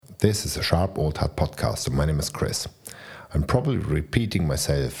This is a Sharp Old Hat podcast, and my name is Chris. I'm probably repeating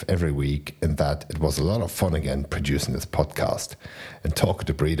myself every week in that it was a lot of fun again producing this podcast, and talking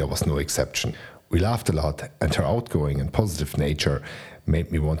to Breda was no exception. We laughed a lot, and her outgoing and positive nature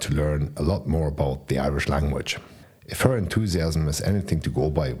made me want to learn a lot more about the Irish language. If her enthusiasm is anything to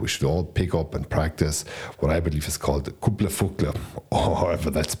go by, we should all pick up and practice what I believe is called the couple fukle, or however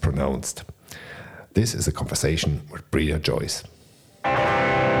that's pronounced. This is a conversation with Breda Joyce.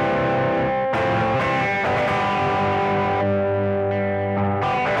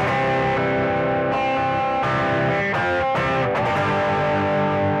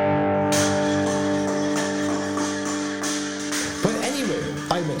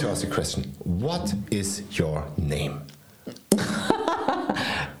 Question. What is your name?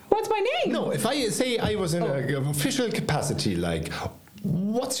 What's my name? No, if I say I was in an official capacity, like,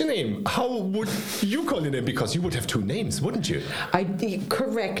 what's your name? How would you call your name? Because you would have two names, wouldn't you?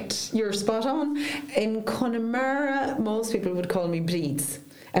 Correct. You're spot on. In Connemara, most people would call me Breeds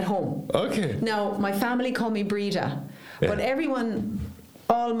at home. Okay. Now, my family call me Breda, but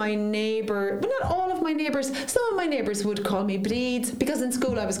all my neighbours, but not all of my neighbours, some of my neighbours would call me Breeds, because in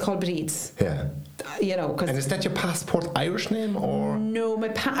school I was called Breeds. Yeah. And is that your passport Irish name, or? No,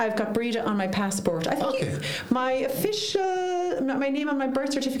 I've got Breda on my passport. I think my name on my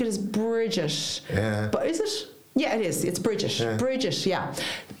birth certificate is Bridget. Yeah. But is it? Yeah, it is. It's Bridget. Yeah. Bridget, yeah.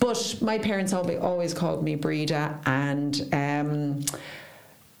 But my parents always called me Breda, and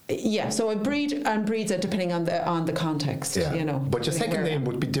so I breed and breeds it depending on the context, But your second name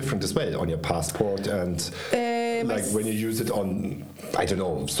would be different as well on your passport, and when you use it on, I don't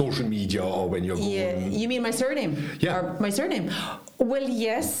know, social media, or when you're going... Yeah, you mean my surname? Yeah. Or my surname? Well,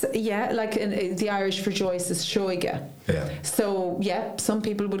 yes, like in the Irish for Joyce is Shoiga. Yeah. So, some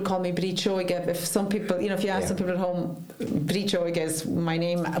people would call me Brí Shoiga. If some people, if you ask some people at home, Brí Shoiga is my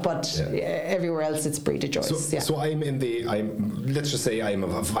name, but everywhere else it's Breda Joyce. So let's just say I'm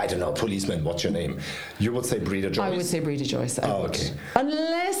I don't know, policeman, what's your name? You would say Breda Joyce? I would say Breda Joyce. Okay.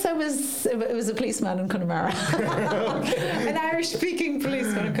 Unless it was a policeman in Connemara. An Irish-speaking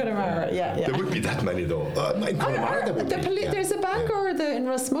policeman in Connemara, yeah. There would be that many, though. In Connemara, there would be. There's a Bangor in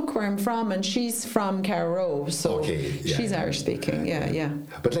Rosmuck where I'm from, and she's from Carrow, so she's Irish-speaking, yeah.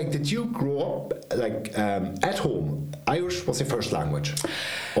 But, did you grow up, at home, Irish was your first language?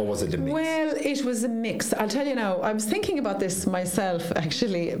 Or was it a mix? Well, it was a mix. I'll tell you now, I was thinking about this myself,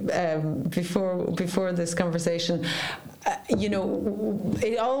 actually, before this conversation.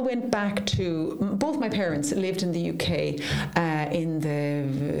 It all went back to both my parents lived in the UK in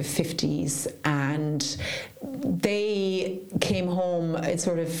the 50s, and they came home, it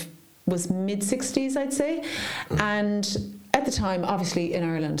sort of was mid-60s, I'd say, and at the time, obviously, in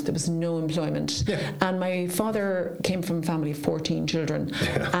Ireland, there was no employment. Yeah. And my father came from a family of 14 children.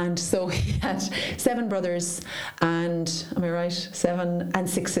 Yeah. And so he had 7 brothers and, am I right? 7 and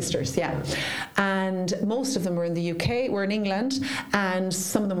 6 sisters, yeah. And most of them were in the UK, were in England, and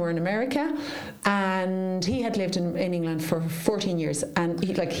some of them were in America. And he had lived in England for 14 years. And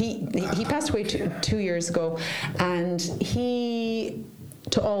he passed away 2 years ago. And he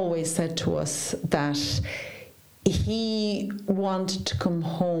always said to us that he wanted to come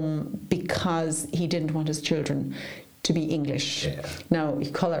home because he didn't want his children to be English. Yeah. Now,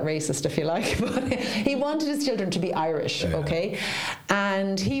 you call that racist if you like, but he wanted his children to be Irish, okay?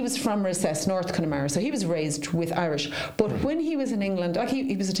 And he was from Recess, North Connemara, so he was raised with Irish. But when he was in England,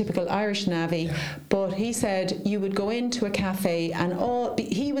 he was a typical Irish navvy, but he said you would go into a cafe and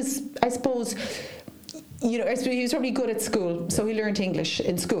he was, I suppose... he was probably good at school, so he learned English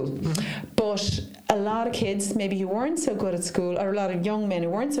in school. Mm-hmm. But a lot of kids, maybe who weren't so good at school, or a lot of young men who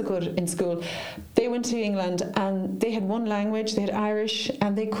weren't so good in school, they went to England and they had one language, they had Irish,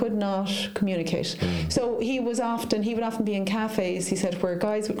 and they could not communicate. Mm. So he would often be in cafes, he said, where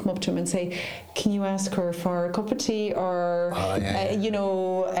guys would come up to him and say, can you ask her for a cup of tea, or,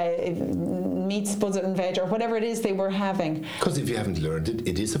 meat, spuds and veg, or whatever it is they were having. Because if you haven't learned it,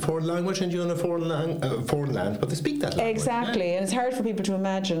 it is a foreign language, and you're in a foreign land, but they speak that language. Exactly, and it's hard for people to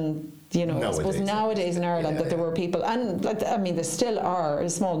imagine, I suppose nowadays in Ireland that there were people, and there still are a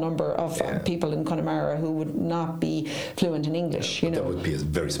small number of people in Connemara who would not be fluent in English. That would be a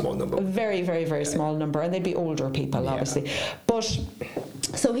very small number. A very, very, very small number, and they'd be older people, obviously. But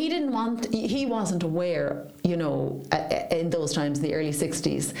So he wasn't aware, in those times, in the early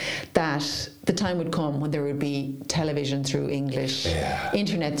 60s, that the time would come when there would be television through English,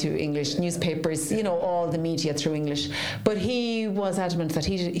 internet through English, newspapers, all the media through English. But he was adamant that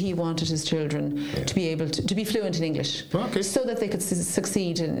he wanted his children to be able to be fluent in English, so that they could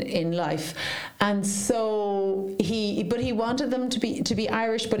succeed in life. And so he wanted them to be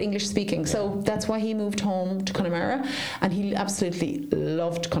Irish but English speaking. So that's why he moved home to Connemara, and he absolutely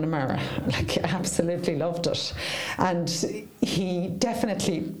loved Connemara, absolutely loved it. And he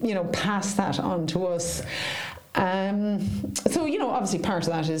definitely, passed that on to us. So, obviously part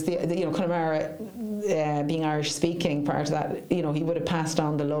of that is the Connemara being Irish speaking, part of that, he would have passed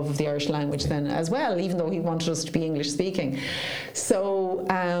on the love of the Irish language then as well, even though he wanted us to be English speaking. So,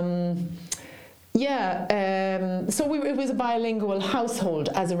 so it was a bilingual household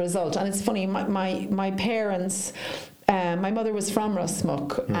as a result. And it's funny, my parents, my mother was from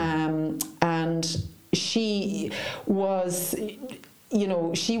Rossmuck, and she was,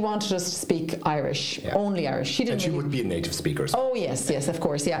 she wanted us to speak Irish, only Irish. She didn't. And she would be a native speaker. Oh yes, of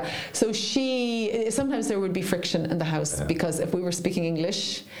course, yeah. So sometimes there would be friction in the house because if we were speaking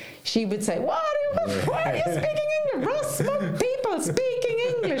English, she would say, "Why are you speaking English? Rossmuck people speaking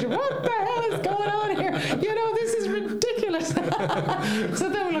English. What the hell is going on here? This is ridiculous." So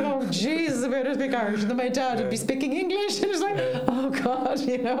then we're like, "Oh Jesus, I better speak Irish." And then my dad would be speaking English, and it's like, "Oh God,"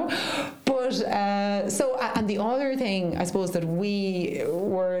 But and the other thing I suppose that we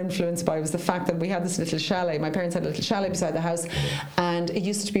were influenced by was the fact that we had this little chalet. My parents had a little chalet beside the house, and it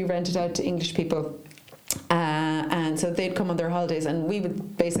used to be rented out to English people. And so they'd come on their holidays, and we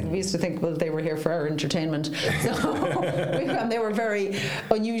used to think, well, they were here for our entertainment. So and they were very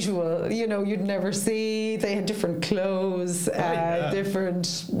unusual. You'd never see. They had different clothes,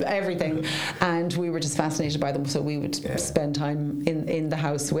 different everything, and we were just fascinated by them. So we would spend time in the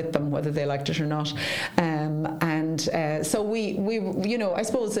house with them, whether they liked it or not. So we I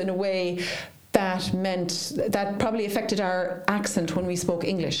suppose in a way, that meant that probably affected our accent when we spoke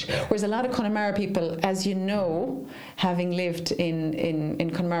English. Whereas a lot of Connemara people, as you know, having lived in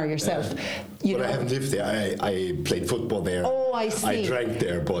Connemara yourself, I haven't lived there. I played football there. Oh, I see. I drank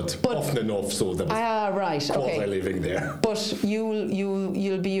there, but often enough, so that was right, okay. living there. But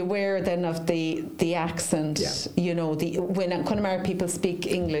you'll be aware then of the accent. When Connemara people speak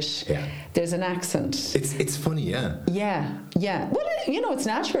English, there's an accent. It's funny, yeah. Well, it's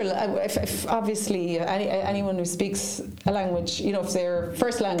natural. If obviously anyone who speaks a language, if their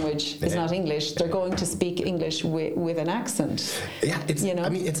first language is not English, they're going to speak English with an accent. Yeah,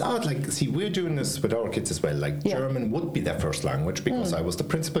 it's odd. We're doing this with our kids as well. German would be their first language because I was the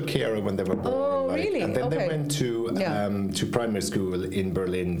principal carer when they were born. Oh, really? And then they went to primary school in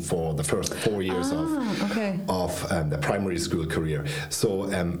Berlin for the first 4 years of the primary school career. So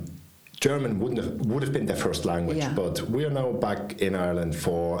German would have been their first language, but we're now back in Ireland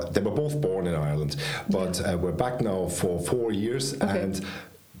they were both born in Ireland, but we're back now for 4 years, and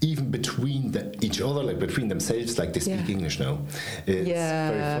even between each other, between themselves, they speak English now. It's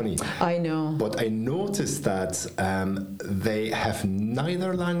very funny. I know. But I noticed that they have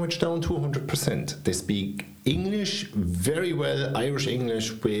neither language down to 100%. They speak English very well, Irish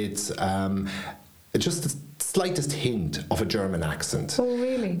English, with just the slightest hint of a German accent. Oh,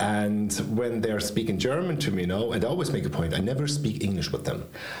 really? And when they're speaking German to me now, and I always make a point, I never speak English with them.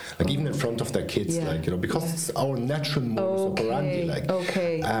 Even in front of their kids, because it's our natural modus operandi.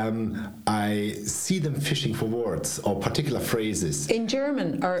 I see them fishing for words or particular phrases. In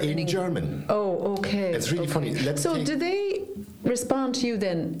German or in German. Oh, okay. It's really funny. Do they respond to you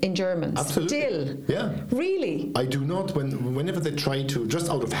then in German? Absolutely. Still? Yeah. Really? I do not. Whenever they try to, just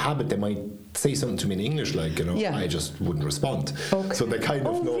out of habit, they might say something to me in English, I just wouldn't respond. Okay. So they kind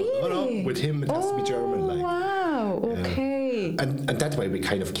of know, really? With him it has to be German. Wow, okay. And that way we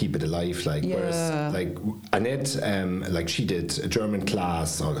kind of keep it alive. Whereas Annette, she did a German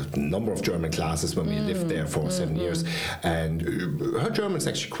class, or a number of German classes when we lived there for 7 years. And her German's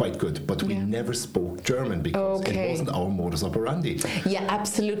actually quite good, but we never spoke German because it wasn't our modus operandi. Yeah,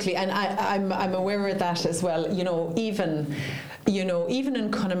 absolutely. And I'm aware of that as well. Even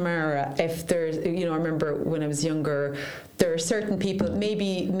in Connemara, if there's, I remember when I was younger, there are certain people,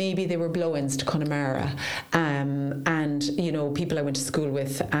 maybe they were blow-ins to Connemara, and people I went to school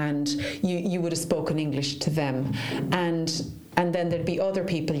with, and you would have spoken English to them, and then there'd be other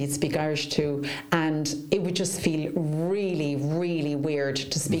people you'd speak Irish to, and it would just feel really, really weird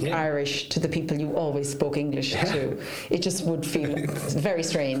to speak Irish to the people you always spoke English to. It just would feel very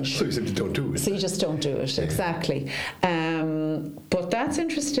strange. So you simply don't do it. So you just don't do it, exactly. But that's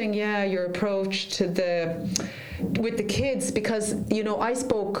interesting, yeah, your approach to with the kids, because, you know, I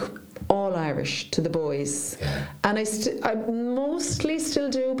spoke all Irish to the boys, and I mostly still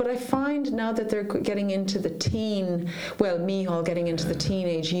do, but I find now that they're getting into the Micheál getting into the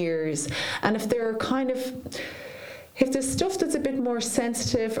teenage years, and if there's stuff that's a bit more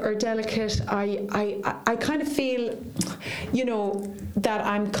sensitive or delicate, I kind of feel, you know, that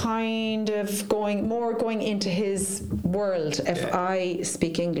I'm kind of going into his world if I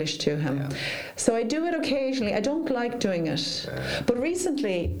speak English to him. Yeah. So I do it occasionally. I don't like doing it. But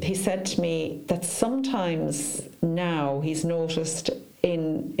recently he said to me that sometimes now he's noticed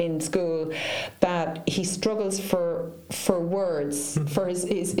in school that he struggles for words, for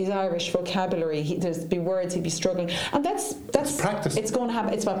his Irish vocabulary. There's be words he'd be struggling, and that's practice. It's going to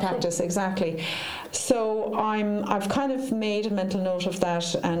happen. It's about practice, exactly. So I've kind of made a mental note of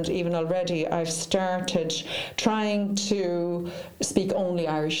that, and even already I've started trying to speak only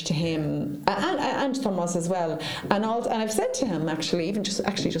Irish to him and Thomas as well. And I've said to him actually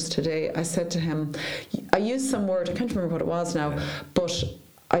just today, I said to him, I used some word, I can't remember what it was now, but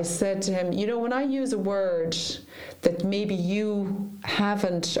I said to him, you know, when I use a word that maybe you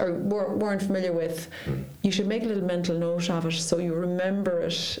haven't or weren't familiar with, you should make a little mental note of it so you remember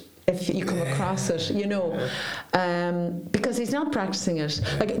it if you come across it, you know, because he's not practicing it.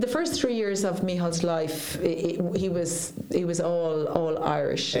 Like the first 3 years of Micheál's life, he was all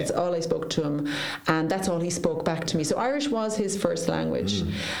Irish. It's all I spoke to him, and that's all he spoke back to me. So Irish was his first language.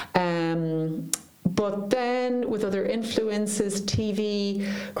 But then with other influences, TV,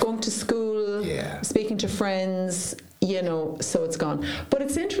 going to school, speaking to friends, you know, so it's gone. But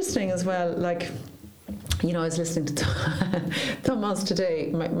it's interesting as well, like, you know, I was listening to Thomas today,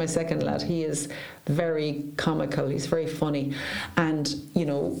 my second lad. He is very comical, he's very funny. And, you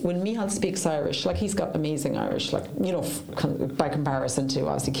know, when Micheál speaks Irish, like he's got amazing Irish, like, you know, by comparison to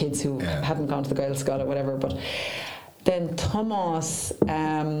obviously kids who hadn't gone to the Gaeilge or whatever. But then Thomas...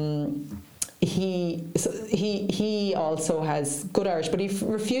 He also has good Irish, but he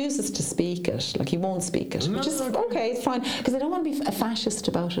refuses to speak it. Like he won't speak it, which is okay, it's fine, because I don't want to be a fascist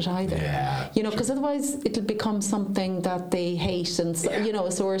about it either. Yeah, you know, because otherwise it'll become something that they hate, and you know,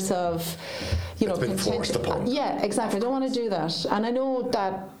 a source of, you know, been forced upon. Yeah, exactly. I don't want to do that, and I know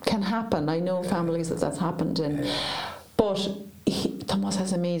that can happen. I know families that's happened in, but Thomas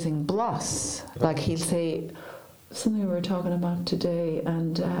has amazing bloss. Like he'll say something we were talking about today,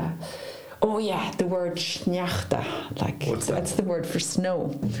 and. The word sneachta, like that's the word for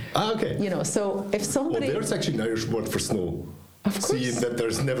snow. Okay. You know, so if somebody... Well, there's actually an Irish word for snow. Of course. Seeing that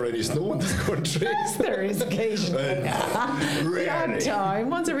there's never any snow in this country. Yes, there is occasionally. Rarely.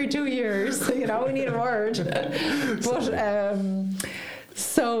 Time, once every 2 years, you know, we need a word. But...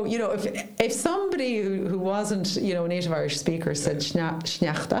 So, you know, if somebody who wasn't, you know, a native Irish speaker said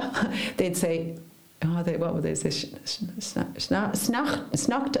sneachta, they'd say... what would they say? Snachta,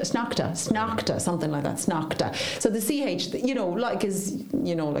 something like that. Snachta. So the CH, you know, like is,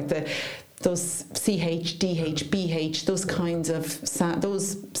 you know, like those CH, DH, BH, those kinds of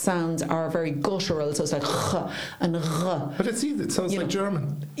those sounds are very guttural. So it's like ch and r. But it sounds like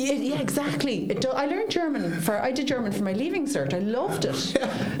German. Yeah, exactly. I learned German I did German for my leaving cert. I loved it.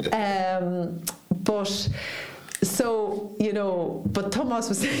 But. So, you know, but Thomas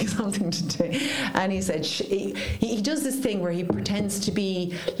was saying something today, and he said he does this thing where he pretends to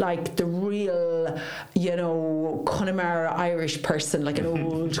be like the real, you know, Connemara Irish person, like an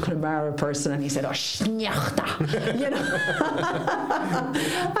old Connemara person, and he said, sneachta, you know.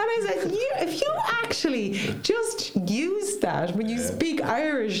 And I said, if you actually just use that when you speak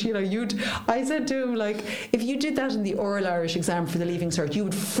Irish, you know, I said to him, like, if you did that in the oral Irish exam for the leaving cert, you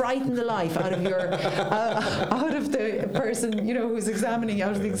would frighten the life out of your out of the person, you know, who's examining you,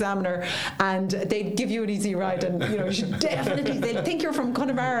 out of the examiner, and they'd give you an easy ride, and you know, you should definitely, they'll think you're from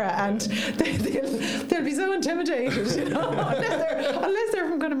Connemara, and they'll be so intimidated, you know, unless they're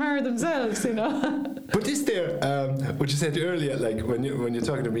from Connemara themselves, you know. But is there what you said earlier, like when you're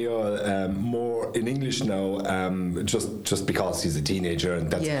talking to me more in English now, just because he's a teenager,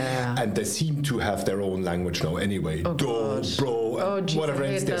 and and they seem to have their own language now anyway. Bro, whatever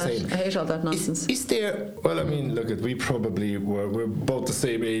else they're saying. I hate all that nonsense. Is there? Well, I mean, look, we probably we're both the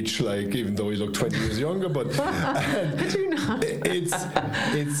same age, like even though you look 20 years younger, but I do not.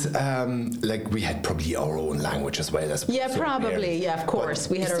 It's like we had probably our own language as well as probably, of course,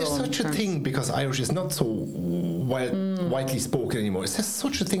 we had our own. Is there such a thing, because Irish is not so widely spoken anymore? Is there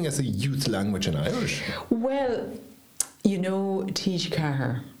such a thing as a youth language in Irish? Well, you know, TG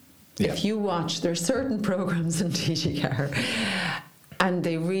Carr. If you watch, there are certain programs in TG Carr, and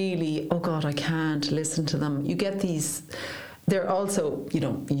they really, oh God, I can't listen to them. You get these they're also,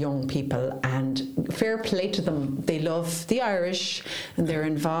 young people, and fair play to them. They love the Irish, and they're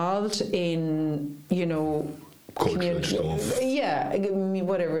involved in, cultural stuff. Yeah,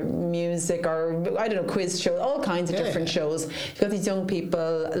 whatever, music or, I don't know, quiz shows, all kinds of different shows. You've got these young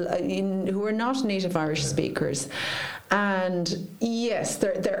people who are not native Irish speakers. And yes,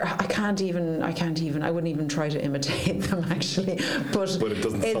 they're I wouldn't even try to imitate them, actually. But it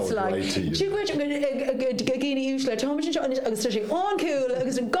doesn't sound right to you. Gaeilge usually Thomas and John agus on cool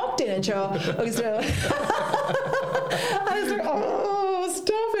agus gocked in and I was like, oh,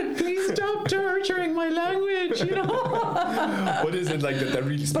 stop it, please stop torturing my language, What is it like that they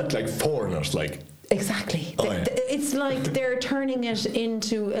really speak like foreigners, like? Exactly. It's like they're turning it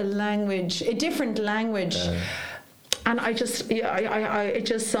into a different language. And it's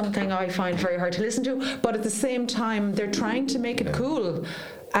just something I find very hard to listen to. But at the same time, they're trying to make it cool.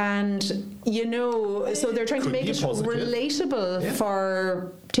 And, so they're trying to make it relatable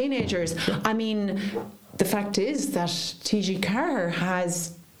for teenagers. I mean, the fact is that T.G. Carr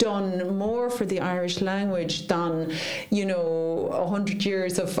has done more for the Irish language than 100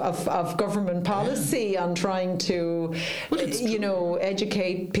 years of government policy on trying to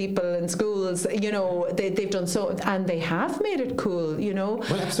educate people in schools. They've done so, and they have made it cool.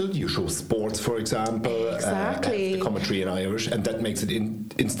 Well, absolutely. You show sports, for example, exactly. The commentary in Irish, and that makes it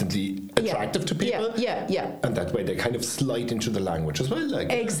instantly attractive to people. Yeah. And that way they kind of slide into the language as well.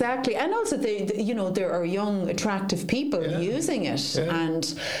 Exactly, and also there are young, attractive people using it,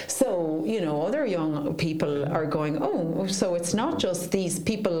 and so other young people are going, oh, so it's not just these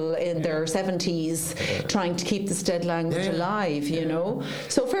people in their 70s trying to keep this dead language alive,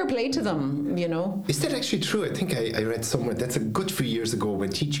 So fair play to them, Is that actually true? I think I read somewhere that's a good few years ago when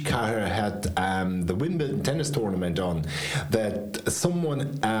T.G. Carr had the Wimbledon tennis tournament on, that some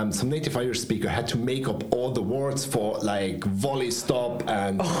native Irish speaker had to make up all the words for like volley stop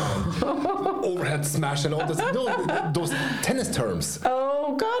and overhead smash and all those tennis terms.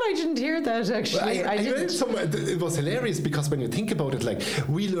 Oh God, I didn't hear that actually. I read it somewhere. It was hilarious because when you think about it, like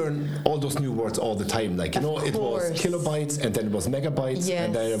we learn all those new words all the time. Like it was kilobytes, and then it was megabytes,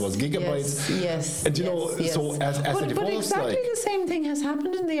 and then it was gigabytes. Yes. And so as it evolves, but exactly the same thing has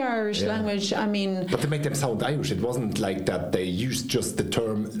happened in the Irish language. I mean, but to make them sound Irish, it wasn't like that. They used just the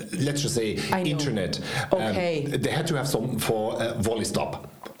term. Let's just say internet. Okay. They had to have some for volley stop.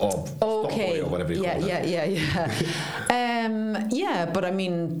 Or stop or whatever you call it. But I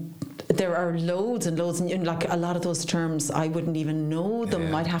mean, there are loads and loads, and like a lot of those terms I wouldn't even know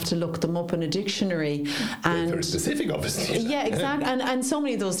them. I'd have to look them up in a dictionary. And very specific, obviously. Yeah, exactly. And so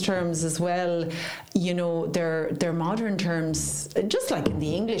many of those terms as well, they're modern terms, just like in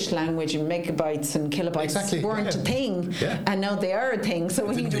the English language, megabytes and kilobytes weren't a thing, and now they are a thing. So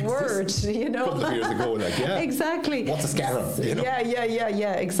we need a word, A couple of years ago, exactly. What's a scanner?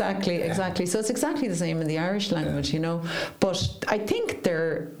 Yeah, exactly. So it's exactly the same in the Irish language, But I think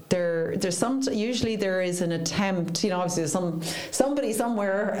there's some. Usually there is an attempt. Obviously there's somebody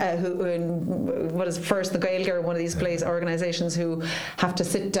somewhere who what is first the Gaeilge or one of these organisations who have to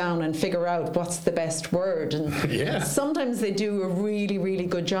sit down and figure out what's the best word. And sometimes they do a really, really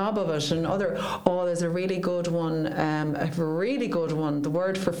good job of it, and there's a really good one. The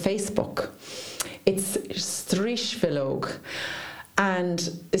word for Facebook. It's strísfilóg. And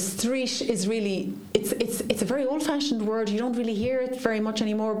strísh is really it's a very old-fashioned word. You don't really hear it very much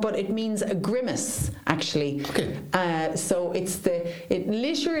anymore, but it means a grimace, actually. Okay. So it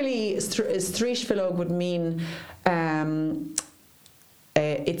literally strísfilóg would mean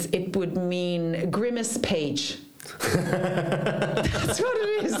it would mean grimace page. That's what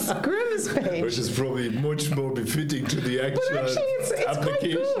it is, grimace page. Which is probably much more befitting to the actual application. Quite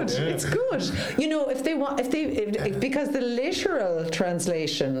good. It's good. Because the literal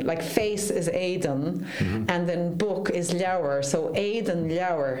translation, like face is Aidan, and then book is leabhar, so Aidan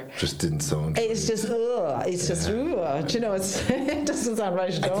leabhar. Just didn't sound. It's just it doesn't sound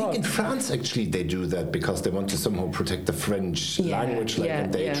right at all. I think in France actually they do that because they want to somehow protect the French language,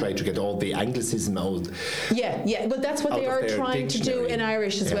 and they try to get all the Anglicism out. Yeah, but that's what they are trying to do in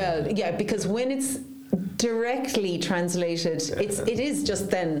Irish as well. Yeah, because when it's directly translated, it is just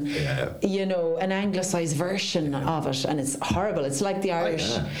then, an anglicised version of it, and it's horrible. It's like the Irish,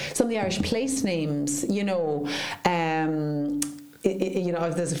 some of the Irish place names,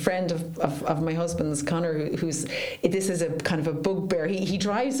 there's a friend of my husband's, Connor, who's this is a kind of a bugbear. He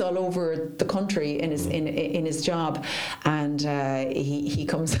drives all over the country in his job, and he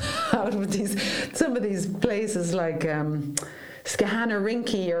comes out with some of these places like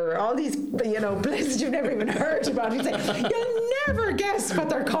Scahanna-Rinky or all these, places you've never even heard about. You say, you'll never guess what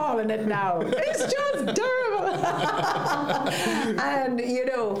they're calling it now. It's just terrible. And,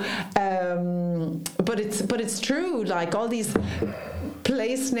 but it's true, like all these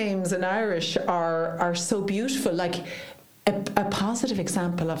place names in Irish are so beautiful. Like a positive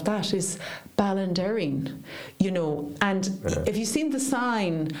example of that is Ballinderreen, and if you've seen the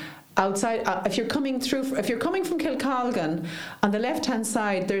sign outside, if you're coming from Kilcolgan, on the left-hand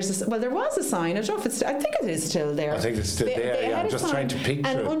side, there was a sign. I don't know if I think it is still there. I think it's still there. I'm just trying to picture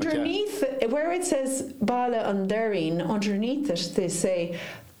and it. And underneath, where it says Ballinderreen, underneath it, they say,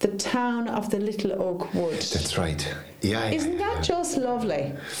 the town of the Little Oak Wood. That's right. Yeah. Isn't that just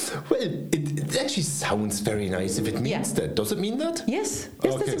lovely? Well, it actually sounds very nice if it means that. Does it mean that? Yes,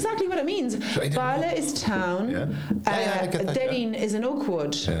 that's exactly what it means. Bala is town. Derreen is an oak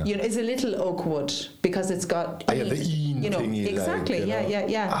wood. Yeah. Is a little oak wood because it's got the een thingy. Exactly.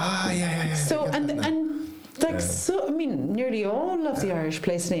 Yeah. So nearly all of the Irish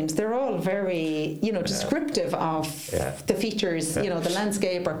place names, they're all very, descriptive of the features, the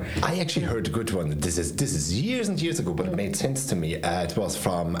landscape. I actually heard a good one. This is years and years ago, but it made sense to me. It was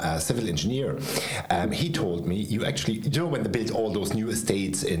from a civil engineer. He told me, you actually, when they built all those new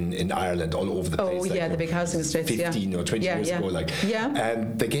estates in Ireland all over the place. The big housing estates. 15 or 20 years ago,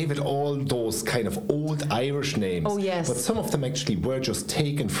 and they gave it all those kind of old Irish names. Oh yes. But some of them actually were just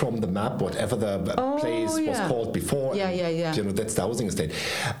taken from the map, whatever the place was called before. That's the housing estate.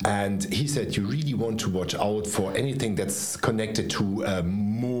 And he said you really want to watch out for anything that's connected to a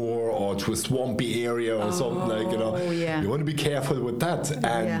moor or to a swampy area or something You want to be careful with that.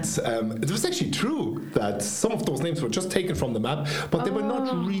 And it was actually true that some of those names were just taken from the map, but they were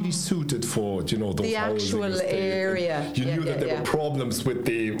not really suited for those the actual area. And you knew that there were problems with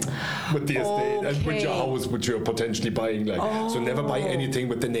the estate and with your house, which you're potentially buying. So never buy anything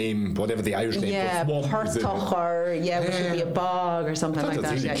with the name, whatever the Irish name for swamp is. Which would be a bog or something like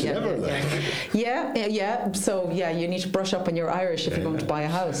that. Really clever, So you need to brush up on your Irish if you're going to buy a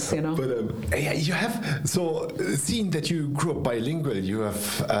house, But you have seeing that you grew up bilingual, you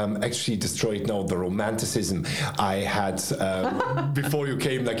have actually destroyed now the romanticism I had before you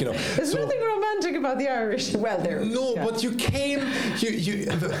came. There's nothing romantic about the Irish. Well, there. No, but you came. You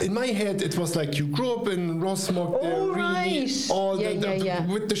in my head, it was like you grew up in Rossmock.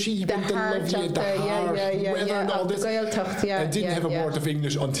 With the sheep and the lovely, the weather and all this. I didn't have a word of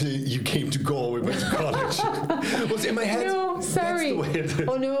English until you came to Galway, went to college. Was in my head. No, sorry. That's the way it is.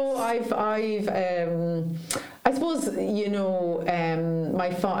 Oh no, I suppose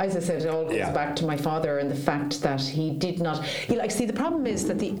my father, as I said, it all goes back to my father and the fact that he did not. The problem is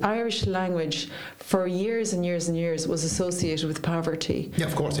that the Irish language for years and years and years was associated with poverty. Yeah,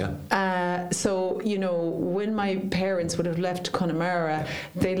 of course, when my parents would have left Connemara,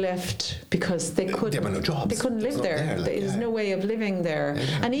 they left because they have no jobs. They couldn't live there. There's no way of living there.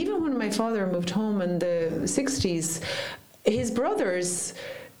 Yeah. And even when my father moved home in the 60s, his brothers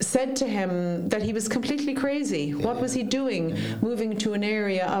said to him that he was completely crazy. What was he doing moving to an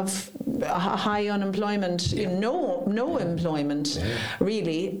area of high unemployment, no employment,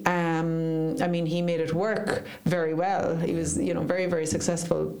 really. He made it work very well. He was, very, very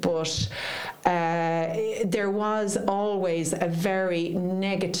successful, but there was always a very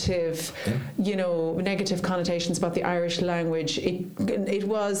negative, negative connotations about the Irish language. It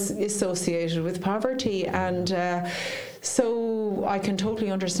was associated with poverty, and so I can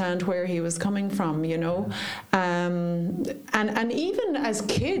totally understand where he was coming from, and even as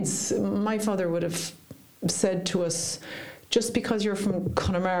kids, my father would have said to us, just because you're from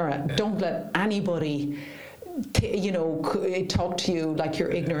Connemara, don't let anybody talk to you like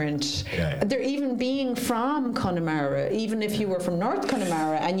you're ignorant. They're even being from Connemara, even if you were from North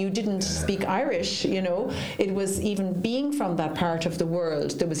Connemara and you didn't speak Irish, it was even being from that part of the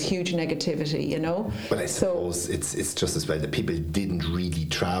world, there was huge negativity, But I suppose it's just as well that people didn't really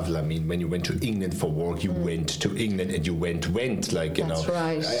travel. When you went to England for work, you went to England and you went. That's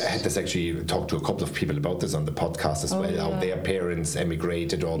right. I had this actually talked to a couple of people about this on the podcast as well, how their parents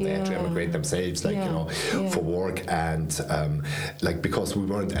emigrated or they had to emigrate themselves, for work, and because we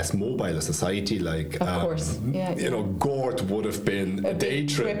weren't as mobile a society, Gort would have been a day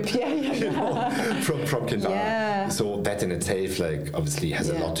trip. From Kinvara. So that in itself obviously has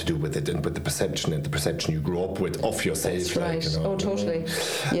a lot to do with it and with the perception you grew up with of yourself. That's right. Totally.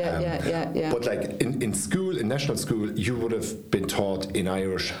 Yeah. But like in school, in national school, you would have been taught in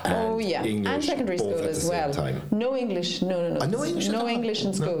Irish and English, and secondary both school at as the well. same time. No English, no English, no English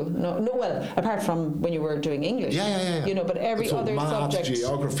in school. No. Well, apart from when you were doing English. Yeah. You know, but every so other math, subject,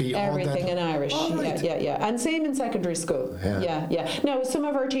 geography, everything all that. in Irish. Right. Yeah. And same in secondary school. Yeah. Now, some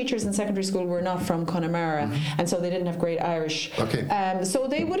of our teachers in secondary school were not from Connemara, and so they didn't have great Irish. Okay. So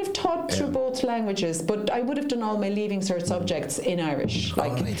they would have taught through both languages, but I would have done all my Leaving Cert subjects in Irish,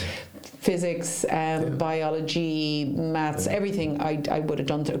 like physics, biology, maths, everything I would have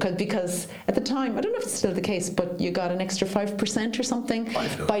done through. Because at the time, I don't know if it's still the case, but you got an extra 5% or something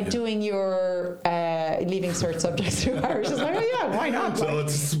by doing your Leaving Cert subjects through Irish. It's like, oh yeah, why not? So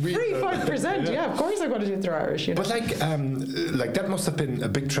it's sweet. Free 5%, yeah, of course I'm going to do it through Irish. You know? But like that must have been a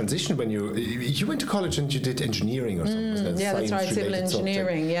big transition when you went to college and you did engineering or something. Yeah, that's right, civil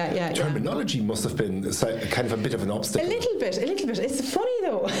engineering. Yeah. Terminology must have been kind of a bit of an obstacle. A little bit. It's funny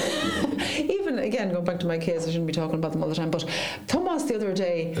though. Even again, going back to my kids, I shouldn't be talking about them all the time. But Thomas the other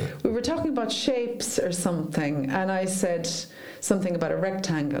day, we were talking about shapes or something, and I said something about a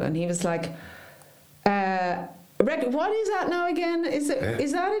rectangle, and he was like, what is that now again? Is that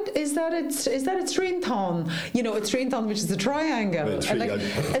a tríontáin? You know, a tríontáin, which is a triangle.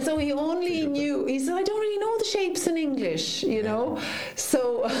 And so he only knew. He said, I don't really know the shapes in English. You know,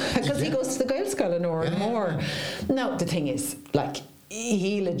 so because he goes to the Gaeilge more and more. Now the thing is, like,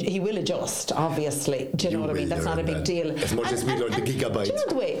 he will adjust, obviously. Do you know what I mean? That's not a big deal. As much as we learn the gigabytes. Do you know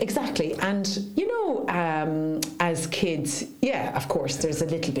the way? Exactly. And, you know, as kids, yeah, of course, there's a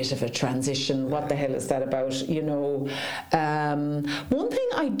little bit of a transition. What the hell is that about? You know, one thing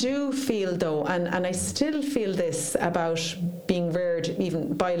I do feel, though, and I still feel this about being reared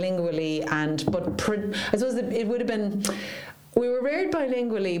even bilingually, I suppose it would have been... We were reared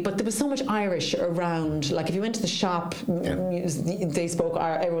bilingually, but there was so much Irish around. Like if you went to the shop,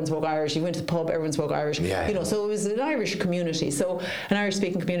 everyone spoke Irish. You went to the pub, everyone spoke Irish. You know, so it was an Irish community, an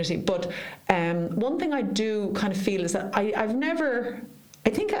Irish-speaking community. But one thing I do kind of feel is that I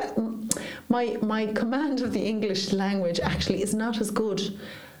think my command of the English language actually is not as good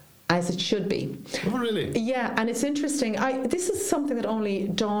as it should be. Oh, really? Yeah, and it's interesting. This is something that only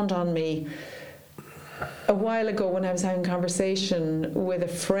dawned on me a while ago when I was having a conversation with a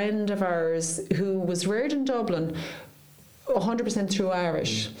friend of ours who was reared in Dublin 100% through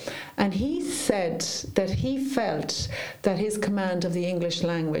Irish, and he said that he felt that his command of the English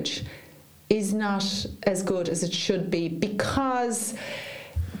language is not as good as it should be because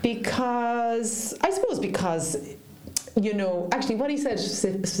you know, actually what he said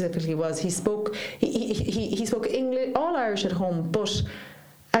specifically was he spoke English, all Irish at home, but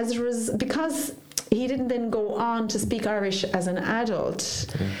because he didn't then go on to speak Irish as an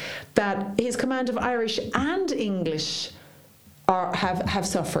adult, that his command of Irish and English have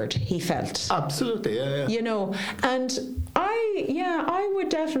suffered, he felt. Absolutely, yeah. You know, and I would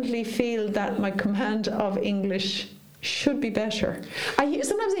definitely feel that my command of English should be better.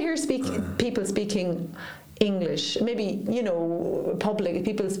 Sometimes I hear people speaking English, maybe, you know,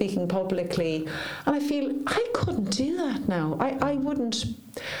 people speaking publicly, and I feel I couldn't do that now.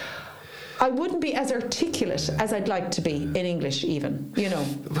 I wouldn't be as articulate as I'd like to be in English, even, you know.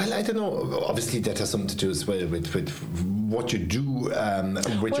 Well, I don't know. Obviously, that has something to do as well with what you do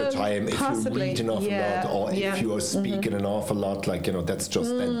with your time. If you read an awful lot, or if you are speaking an awful lot, like, you know, that's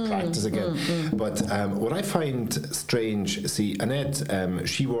just then practice again. But what I find strange, see, Annette,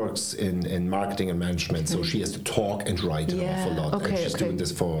 she works in marketing and management, so she has to talk and write an awful lot. And she's doing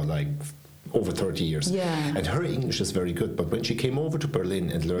this for like over 30 years. And her English is very good, but when she came over to Berlin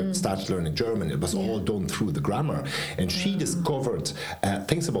and started learning German, it was all done through the grammar, and she discovered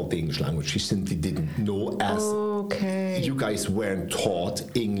things about the English language she simply didn't know, as you guys weren't taught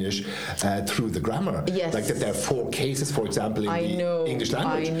English through the grammar. Like that there are 4 cases, for example, in the English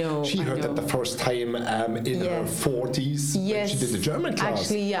language. She heard that the first time in her 40s when she did the German class.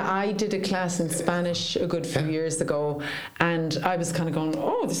 Actually, I did a class in Spanish a good few years ago, and I was kind of going,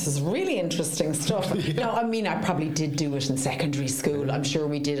 oh, this is really interesting stuff. No, I mean, I probably did do it in secondary school. I'm sure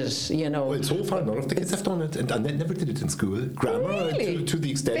we did it, you know. Well, so far, none of the kids have done it, and they never did it in school. Grammar, to the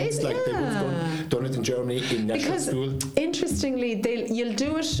extent, they would have done it in Germany in national school. Interestingly, you'll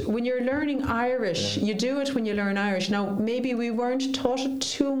do it when you're learning Irish. You do it when you learn Irish. Now, maybe we weren't taught it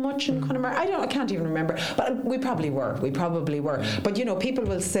too much in Connemara. I can't even remember, but we probably were. But, you know, people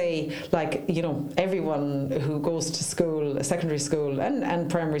will say, like, you know, everyone who goes to school, secondary school and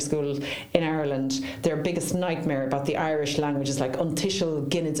primary school in Ireland, their biggest nightmare about the Irish language is like untisil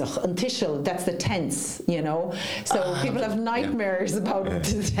ginidach. Untisil, that's the tense, you know. So people have nightmares about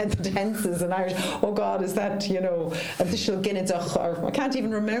the tenses in Irish. Oh God, is that, you know, untisil Tishel Ginnidach, or I can't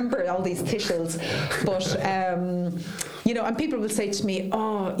even remember all these Tishels. But, you know, and people will say to me,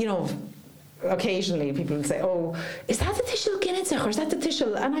 oh, you know, occasionally people will say, oh, is that the Tishel Ginnidach or is that the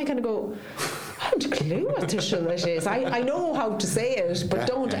Tishel? And I kind of go, I haven't a clue what Tishel it is. I know how to say it, but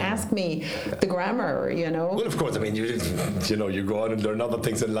don't ask me the grammar, you know. Well, of course, I mean, you know, you go on and learn other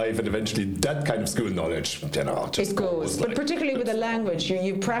things in life, and eventually that kind of school knowledge, you know, just it goes. But particularly with a language,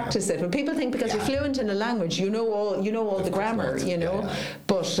 you practice it. When people think because you're fluent in a language, you know all the grammar, you know,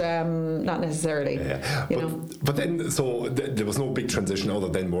 but not necessarily. You know. But then, so there was no big transition other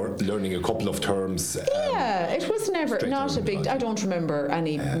than more learning a couple of terms. It was never not a big. I don't remember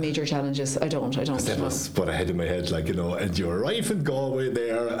any major challenges. I don't. That was what I had in my head, like, you know, and you arrive in Galway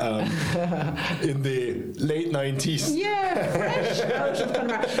there in the late 90s. Yeah, fresh out of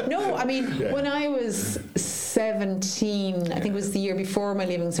Connemara. No, I mean, when I was 17, I think it was the year before my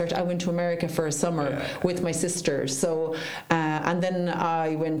leaving cert, I went to America for a summer with my sister. So, and then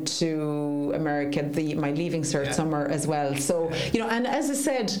I went to America my leaving cert summer as well. So, you know, and as I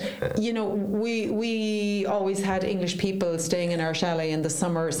said, you know, we always had English people staying in our chalet in the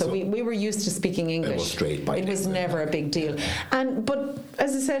summer, so we were used to speaking English. It was straight by. It was never a big deal. But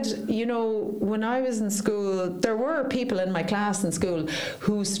as I said, you know, when I was in school, there were people in my class in school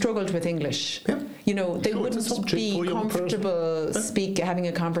who struggled with English. Yeah. You know, they wouldn't be comfortable having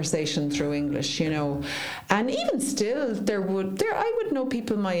a conversation through English, you know. And even still, I would know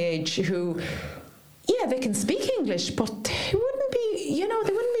people my age who, they can speak English, but they wouldn't be, you know,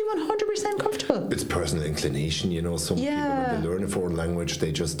 they wouldn't be 100% comfortable. It's personal inclination, you know. Some people, when they learn a foreign language,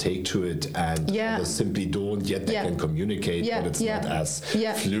 they just take to it, and others simply don't, yet they can communicate, but it's not as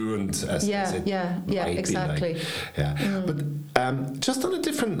fluent as it might exactly. be like. But just on a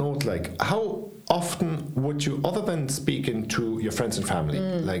different note, like, how often would you, other than speaking to your friends and family,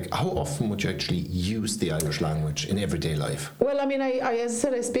 like, how often would you actually use the Irish language in everyday life? Well, I mean, I as I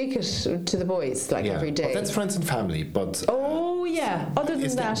said, I speak it to the boys, like, every day. But that's friends and family, but... Other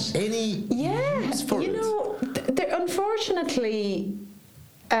than that... Is there any use for it? You know, unfortunately...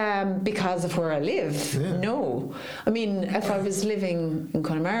 because of where I live, no. I mean, if I was living in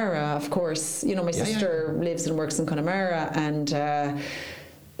Connemara, of course, you know, my sister lives and works in Connemara, and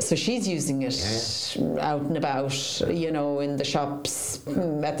so she's using it out and about, you know, in the shops,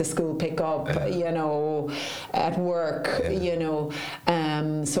 at the school pickup, you know, at work, you know.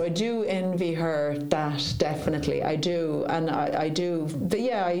 So I do envy her that, definitely. I do. And I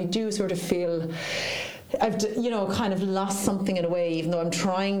do sort of feel... I've, you know, kind of lost something in a way, even though I'm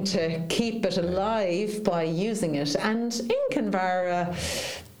trying to keep it alive by using it. And in Kinvara,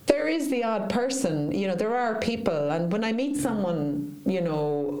 there is the odd person, you know, there are people, and when I meet someone, you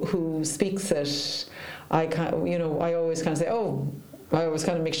know, who speaks it, I always kind of say, I always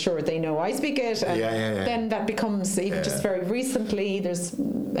kind of make sure they know I speak it, and then that becomes, even just very recently, there's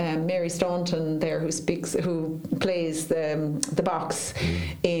Mary Staunton there who plays the box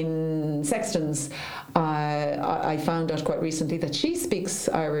in Sexton's. I found out quite recently that she speaks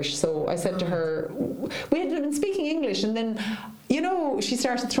Irish, so I said to her, we had been speaking English, and then, you know, she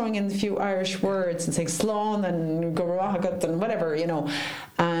started throwing in a few Irish words and saying slán and gorahagat and whatever, you know.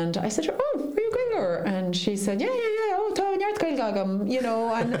 And I said to her, are you Gaeilge? And she said, tá neart Gaeilge, you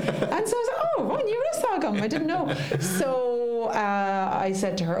know. And so I was like, you're a Sagam, I didn't know. So I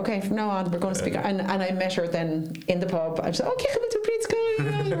said to her, okay, from now on we're going to speak. And I met her then in the pub. I said,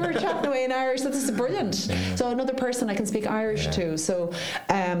 we're chatting away in Irish. So this is brilliant. So another person I can speak Irish to. So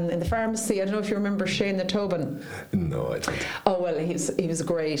in the pharmacy, I don't know if you remember Shane the Tobin. No, I don't. Oh well, he was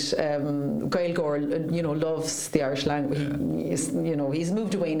great. Gaeilge, you know, loves the Irish language. He's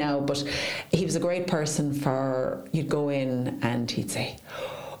moved away now, but he was a great person for, you'd go in and he'd say,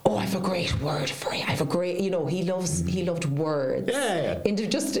 I have a great word for you. I have a great, you know, he loved words.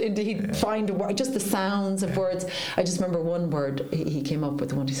 He'd find a word, just the sounds of words. I just remember one word he came up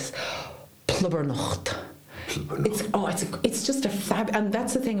with. One, he says, plubbernocht. It's just a fab, and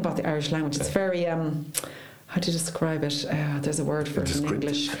that's the thing about the Irish language. It's very how to describe it? There's a word for it in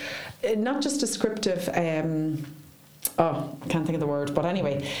English. Not just descriptive. I can't think of the word, but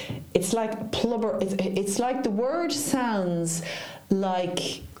anyway, it's like plubber. It's like the word sounds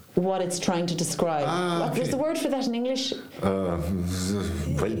like what it's trying to describe. There's the word for that in English? Well,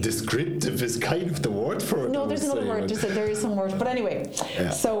 descriptive is kind of the word for it. No, there's another word. There is some word. But anyway,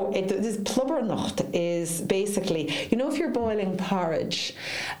 so this plubbernocht is basically, you know, if you're boiling porridge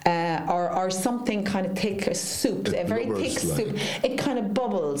or something kind of thick, a soup, a very thick soup, it kind of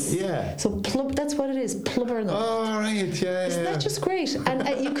bubbles. Yeah. So that's what it is, plubbernocht. Oh, right, Isn't that just great?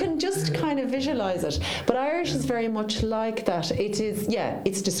 And you can just kind of visualise it. But Irish is very much like that. It is,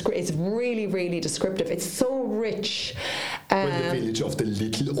 it's descriptive. it's really, really descriptive. It's so rich. Well, the village of the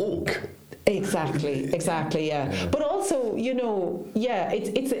Little Oak. Exactly, yeah. But also,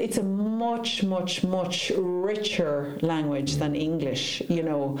 it's a much richer language than English,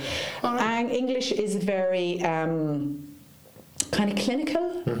 And English is very kind of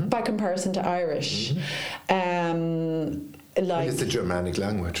clinical by comparison to Irish. It's a Germanic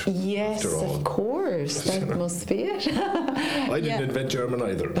language. Yes, after all. Of course. That must be it. I didn't invent German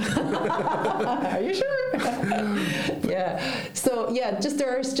either. Are you sure? Yeah. So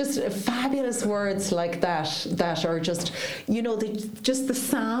there's just fabulous words like that are just, just the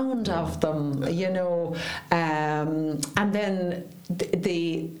sound of them, and then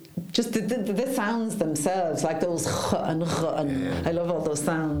the sounds themselves, like those ch and ch, and I love all those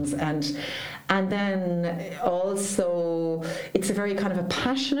sounds, and then also it's a very kind of a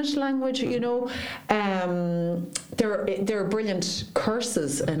passionate language, There are brilliant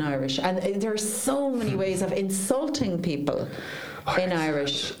curses in Irish, and there are so many ways of insulting people in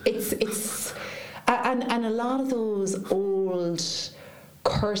Irish. It's and a lot of those old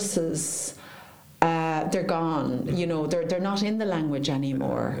curses. They're gone, they're not in the language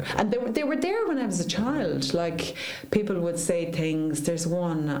anymore. And they were there when I was a child. Like, people would say things. There's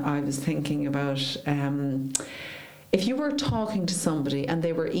one I was thinking about. If you were talking to somebody and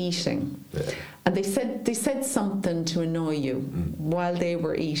they were eating, and they said something to annoy you while they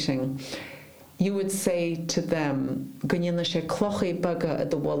were eating, you would say to them, "Gunilla she clochi baga at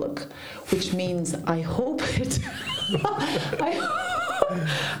the wallach," which means, I hope it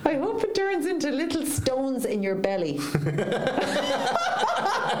I hope it turns into little stones in your belly. Isn't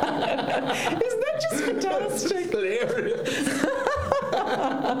that just fantastic? Hilarious.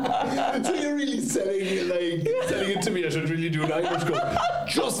 So you're really selling it to me. I should really do an Irish go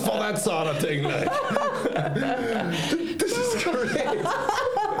just for that sort of thing. This is great.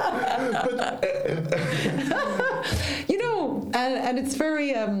 But, and it's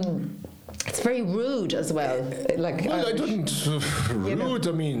very. It's very rude as well. I didn't rude.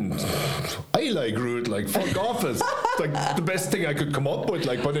 I mean, I like rude. Like, fuck off is like the best thing I could come up with.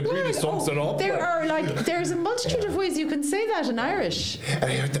 Like, but it really sums it up. There's a multitude of ways you can say that in Irish. And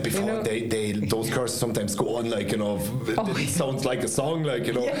I heard that before. Those curses sometimes go on it sounds like a song,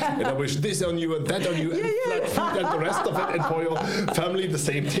 and I wish this on you and that on you and flat food and the rest of it, and for your family the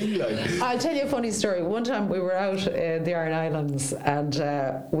same thing. I'll tell you a funny story. One time we were out in the Aran Islands, and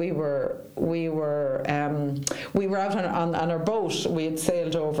we were out on our boat. We had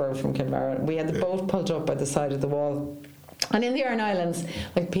sailed over from Kilmara. We had the boat pulled up by the side of the wall. And in the Aran Islands,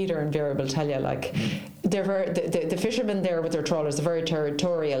 like Peter and Vera will tell you, they're the fishermen there with their trawlers are very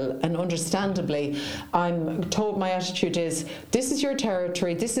territorial, and understandably, I'm told my attitude is, this is your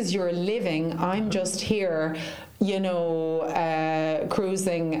territory, this is your living, I'm just here,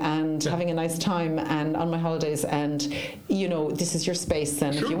 cruising and having a nice time and on my holidays, and this is your space,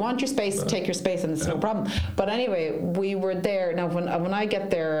 and if you want your space, take your space, and it's no problem. But anyway, we were there. Now when I get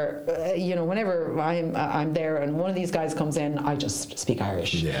there, whenever I'm there and one of these guys comes in, I just speak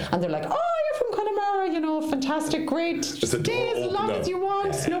Irish, and they're like, "Oh, you're from Connemara, fantastic, great, stay as long as you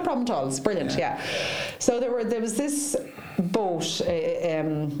want, no problem at all, it's brilliant." So there was this boat,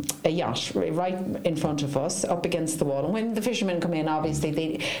 a yacht right in front of us, up against the wall. And when the fishermen come in,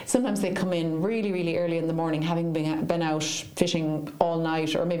 obviously sometimes they come in really, really early in the morning, having been out fishing all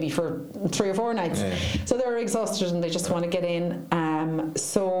night, or maybe for 3 or 4 nights. So they're exhausted and they just want to get in.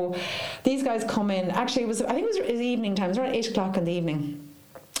 So these guys come in. Actually, I think it was evening time. It was around 8 o'clock in the evening.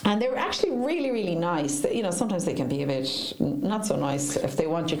 And they were actually really, really nice. Sometimes they can be a bit not so nice if they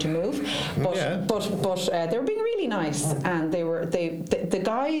want you to move, but they were being really nice. And the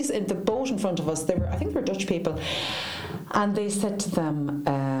guys in the boat in front of us, I think they were Dutch people, and they said to them,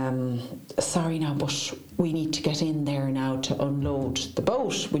 "Sorry now, but we need to get in there now to unload the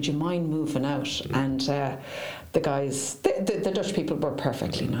boat. Would you mind moving out?" And the guys, the Dutch people, were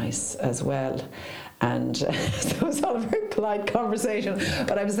perfectly nice as well. And so it was all a very polite conversation.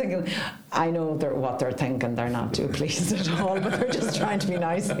 But I was thinking, I know what they're thinking. They're not too pleased at all, but they're just trying to be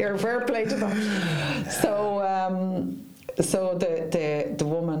nice here. Fair play to them. So the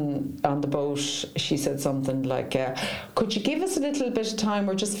woman on the boat, she said something like, "Could you give us a little bit of time?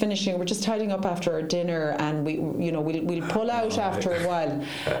 We're just finishing. We're just tidying up after our dinner, and we'll pull out after a while."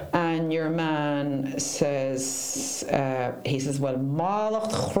 And your man says, he says, "Well,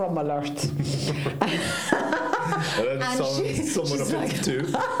 malach chromalart." Someone of it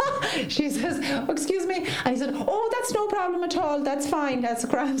too. She says, oh, excuse me. And he said, oh, that's no problem at all. That's fine. That's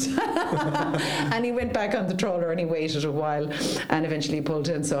grand. And he went back on the trawler and he waited a while and eventually he pulled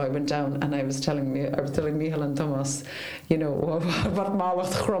in. So I went down and I was telling Michael and Thomas, you know, what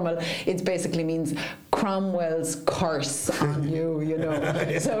Malach Crummel, it basically means Cromwell's curse on you, you know.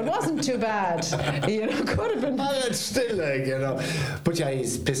 So it wasn't too bad. You know, could have been. Well, it's still like, you know. But yeah,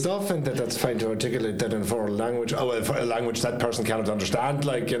 he's pissed off and that's fine to articulate that in a foreign language. Oh, well, for a language that person cannot understand,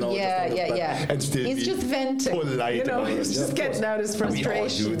 like, you know. Yeah. And still he's just venting. Polite, you know, he's just getting out his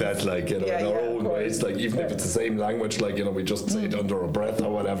frustration. We all do that, like, you know, in our own ways. Like, even if it's the same language, like, you know, we just say it under a breath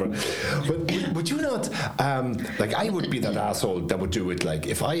or whatever. But would you not, like, I would be that asshole that would do it. Like,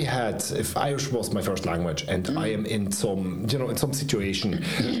 if Irish was my first language and I am in some, you know, in some situation,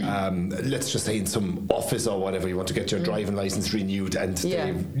 let's just say in some office or whatever, you want to get your driving license renewed and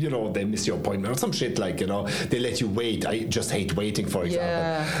they, you know, they miss your appointment or some shit, like, you know, they let you wait. I just hate waiting, for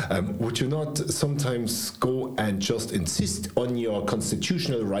example. Would you not sometimes go and just insist on your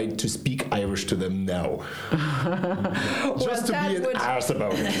constitutional right to speak Irish to them now? Just to be an arse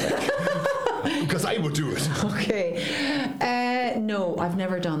about it. Because I would do it. Okay. No, I've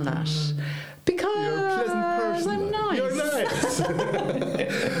never done that. Because you're a pleasant person. I'm nice. You're nice.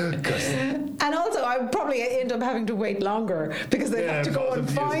 And also, I would probably end up having to wait longer because they have to go and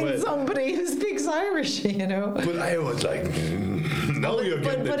find somebody who speaks Irish, you know. But I would like, no, you're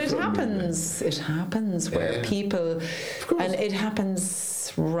getting But it happens. It happens where people, and it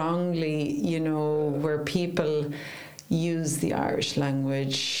happens wrongly, you know, where people use the Irish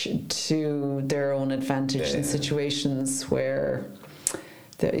language to their own advantage in situations where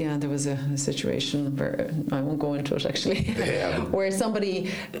there was a situation where I won't go into it actually, where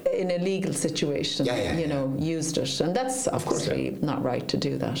somebody in a legal situation, you know, used it, and that's obviously not right to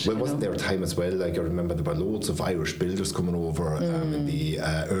do that. Well, wasn't there a time as well? Like I remember there were loads of Irish builders coming over in the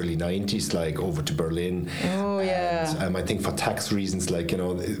early '90s, like over to Berlin. Oh yeah. And, I think for tax reasons, like, you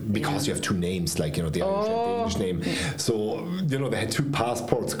know, because you have two names, like, you know, the Irish and the English name. So, you know, they had two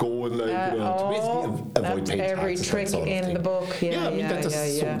passports going, like, you know, to basically avoid paying taxes. Every trick sort of in thing. the book. I mean,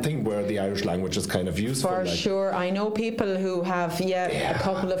 that's something where the Irish language is kind of useful. For like, sure. I know people who have a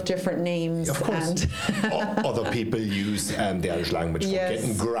couple of different names. Of course. And other people use the Irish language for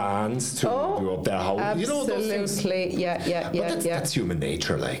getting grants to do up their house. Absolutely. You know, those things. But that's human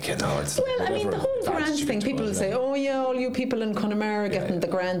nature, like, you know. It's well, I mean, the whole grants thing, people will say, oh yeah, all you people in Connemara are getting the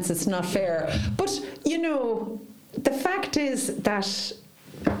grants, it's not fair. But, you know, the fact is that,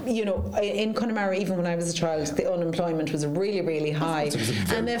 you know, in Connemara, even when I was a child, the unemployment was really, really high.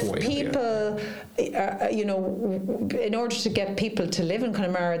 And if people, you know, in order to get people to live in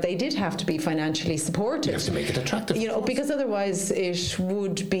Connemara, they did have to be financially supported. You have to make it attractive. You know, because otherwise it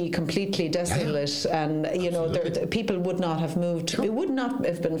would be completely desolate, and you know, people would not have moved. It would not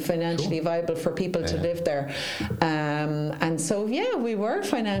have been financially viable for people to live there. And so, we were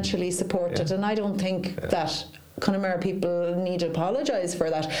financially supported, and I don't think that Connemara people need to apologise for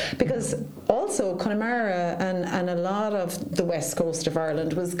that, because also Connemara and a lot of the west coast of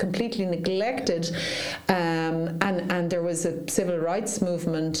Ireland was completely neglected, and there was a civil rights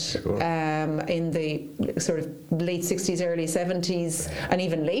movement in the sort of late 60s, early 70s, and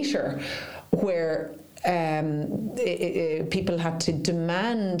even later, where people had to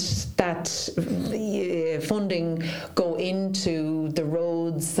demand that funding go into the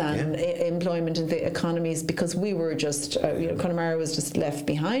roads and employment in the economies, because we were just, Connemara was just left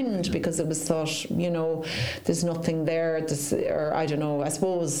behind because it was thought, you know, there's nothing there. Or I don't know, I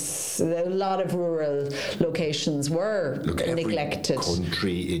suppose a lot of rural locations were neglected. Every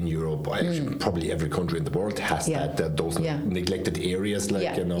country in Europe, actually, probably every country in the world has those neglected areas,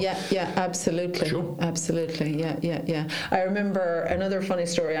 like, you know. Yeah, absolutely. Sure. Absolutely, yeah. I remember another funny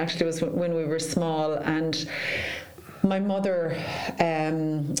story actually was when we were small, and my mother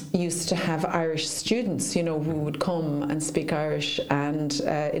used to have Irish students, you know, who would come and speak Irish and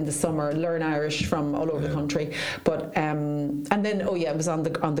in the summer learn Irish from all over the country. But and then it was on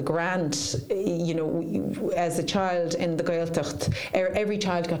the grant, you know, as a child in the Gaeilge, every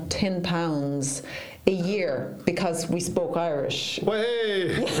child got £10 a year because we spoke Irish.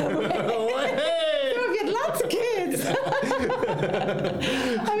 Way! Lots of kids. I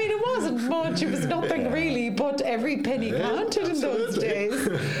mean, it wasn't much. It was nothing really, but every penny counted in those days.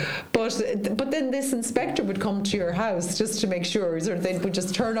 But but then this inspector would come to your house just to make sure, or they would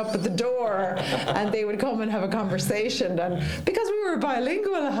just turn up at the door and they would come and have a conversation. And because we were a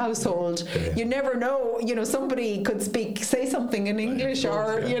bilingual household, you never know, somebody could say something in English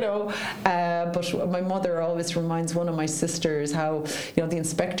or, but my mother always reminds one of my sisters how, the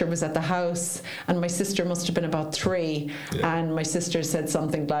inspector was at the house and my sister must have been about 3 and my sister said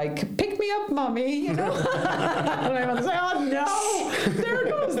something like, "Pick me up, Mommy," and my mother said, "Oh no, there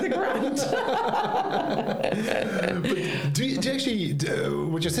goes the grant." But do you actually,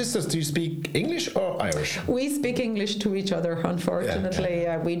 with your sisters, do you speak English or Irish? We speak English to each other, unfortunately.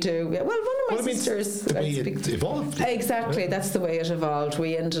 We do. Well, one of my sisters... The way it evolved. Exactly, that's the way it evolved.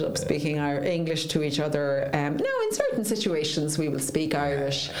 We ended up speaking our English to each other. No, in certain situations we will speak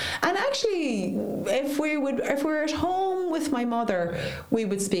Irish. And actually, if we're at home with my mother, we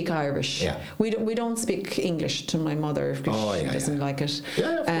would speak Irish. Yeah. We don't speak English to my mother because she doesn't like it.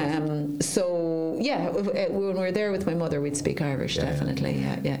 So, when we're there with my mother, we'd speak Irish, definitely.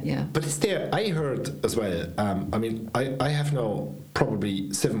 Yeah. But I heard as well, I have now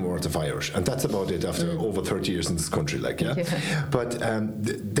probably 7 words of Irish, and that's about it after over 30 years in this country, But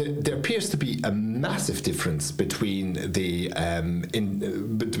there appears to be a massive difference between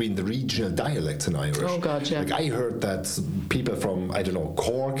between the regional dialects in Irish. Oh God, yeah. I heard that people from, I don't know,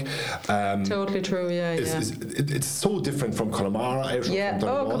 Cork. Totally true, It's so different from Connemara Irish. Yeah, from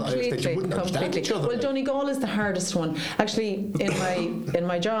Donegal Irish that you wouldn't understand each other. Well, Donegal is the hardest one. Actually, in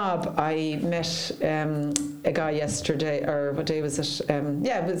my job, I met a guy yesterday, or what day was it?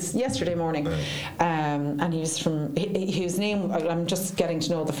 It was yesterday morning, and he's from his name. I'm just getting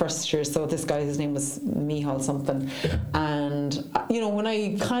to know the first year, so this guy, his name was Mihal something, and when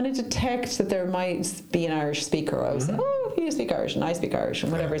I kind of detect that there might be an Irish speaker, I was like, "Oh, you speak Irish and I speak Irish,"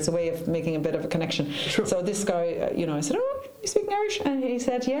 and whatever. It's a way of making a bit of a connection. Sure. So this guy, I said, "Oh, you speak Irish?" And he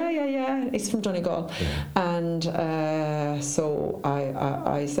said, yeah. He's from Donegal, and so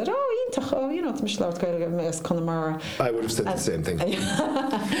I said, it's Michelle Connemara. I would have said the same thing.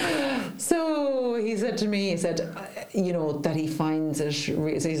 So he said to me, that he finds it.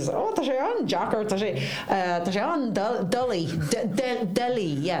 He says, "Oh, tá sé an Jacker, tá sé an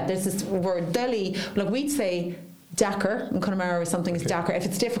Delhi." Yeah, there's this word Delhi. Like we'd say Dakar in Connemara or something is Dakar if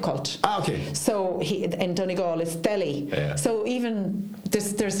it's difficult. Okay. So in Donegal it's Delhi. Yeah. So even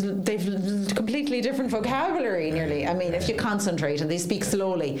they've completely different vocabulary nearly. I mean, if you concentrate and they speak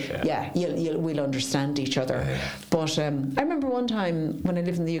slowly, we'll understand each other. But I remember one time when I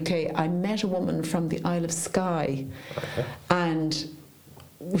lived in the UK, I met a woman from the Isle of Skye, and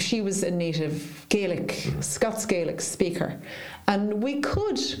she was a native Gaelic, Scots Gaelic speaker, and we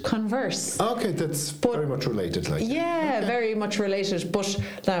could converse. Okay, that's very much related. Very much related. But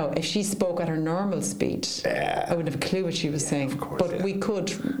now, if she spoke at her normal speed, I wouldn't have a clue what she was saying. Of course, but we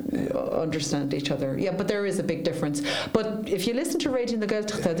could understand each other. Yeah, but there is a big difference. But if you listen to Radio na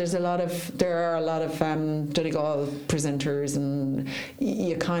Gaeltachta, there are a lot of Donegal presenters, and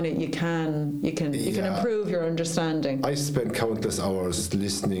you can improve your understanding. I spent countless hours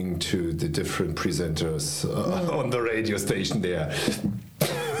listening to the different presenters on the radio station there.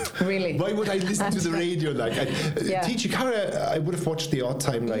 Really? Why would I listen to the radio? T.G. Cara, I would have watched the odd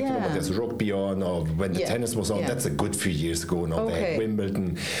time, when there's rugby on or when the tennis was on. That's a good few years ago now. Okay. They had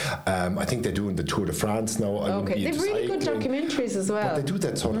Wimbledon. I think they're doing the Tour de France now. Okay, they've really good documentaries as well. But they do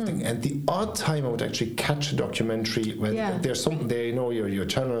that sort of thing. And the odd time I would actually catch a documentary when there's something there, you're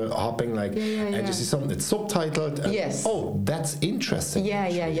channel hopping, and you see something that's subtitled. And, oh, that's interesting.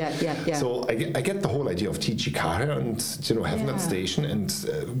 Yeah. So I get the whole idea of T.G. Cara and having that station and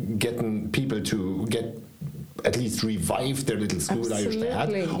getting people to get at least revive their little school Irish they had,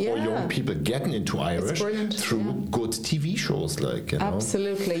 or young people getting into Irish through good TV shows,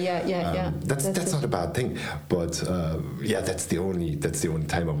 Absolutely, That's not a bad thing, but that's the only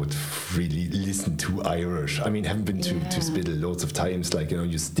time I would really listen to Irish. I mean, haven't been to Spiddle loads of times.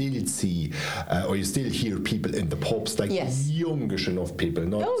 You still see or you still hear people in the pubs, youngish enough people,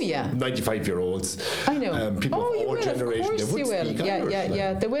 not 95-year-olds. I know. People of all generations. Of course you will.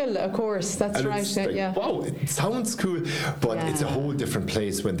 Yeah. They will. Of course, that's and right. Wow. It sounds cool, but it's a whole different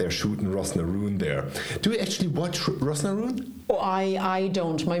place when they're shooting Rosnaroon there. Do you actually watch Rosnaroon? Oh, I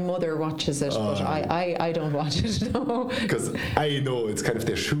don't. My mother watches it, but I don't watch it, no. Because I know it's kind of,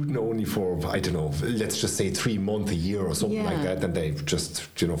 they're shooting only for, I don't know, let's just say 3 months a year or something like that, and they've just,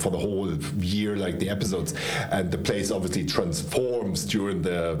 for the whole year, the episodes, and the place obviously transforms during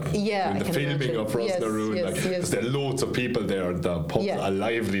the filming of Rosnaroon, because there are loads of people there, and the pubs are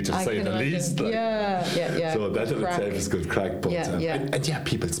lively, to say the least. So that in itself is good crack, but and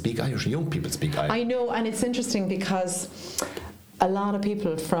people speak Irish, young people speak Irish. I know, and it's interesting because a lot of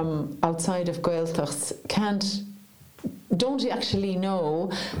people from outside of Gaeltacht don't actually know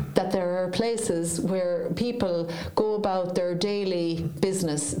that there are places where people go about their daily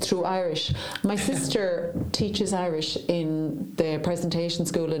business through Irish. My sister teaches Irish in the presentation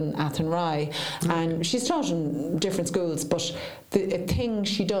school in Athenry, and she's taught in different schools, but the thing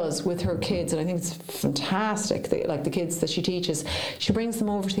she does with her kids, and I think it's fantastic, the kids that she teaches, she brings them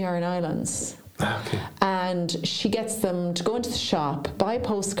over to the Aran Islands. Okay. And she gets them to go into the shop, buy a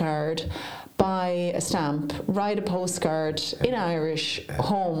postcard, buy a stamp, write a postcard in Irish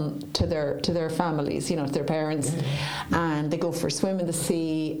home to their families, to their parents, and they go for a swim in the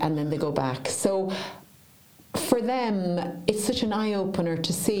sea, and then they go back. So for them, it's such an eye-opener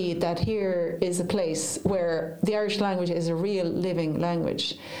to see that here is a place where the Irish language is a real living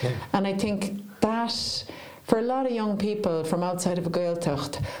language. Yeah. And I think that for a lot of young people from outside of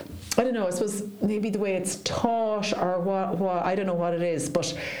Gaeltacht, I don't know, I suppose maybe the way it's taught or what I don't know what it is,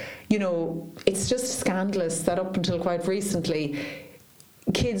 but it's just scandalous that up until quite recently,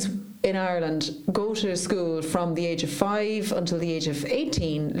 kids in Ireland go to school from the age of 5 until the age of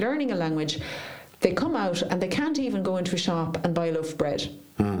 18, learning a language. They come out and they can't even go into a shop and buy a loaf of bread.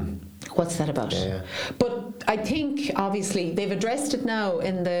 What's that about? Yeah. But I think, obviously, they've addressed it now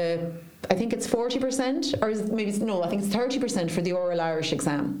in I think it's 40%, or I think it's 30% for the oral Irish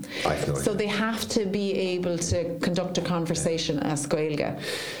exam. So they have to be able to conduct a conversation as Gaeilge.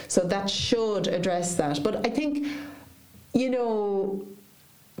 So that should address that. But I think,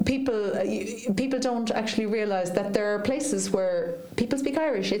 people don't actually realise that there are places where people speak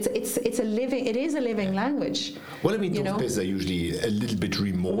Irish. It is a living language. Well, I mean, those places are usually a little bit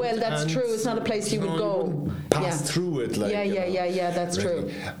remote. Well, that's true. It's not a place you would go. Pass through it. That's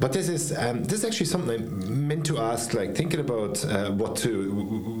true. But this is actually something I meant to ask. Like thinking about what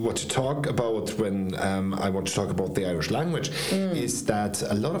to talk about when I want to talk about the Irish language is that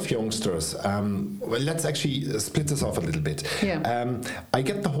a lot of youngsters. Let's actually split this off a little bit. Yeah. I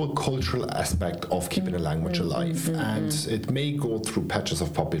get the whole cultural aspect of keeping a language alive, and it may go through patches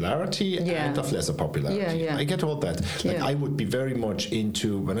of popularity and of lesser popularity. I get all that. I would be very much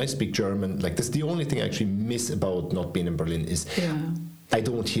into, when I speak German, this the only thing I actually miss about not being in Berlin is I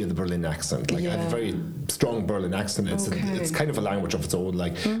don't hear the Berlin accent. I have a very strong Berlin accent. It's kind of a language of its own.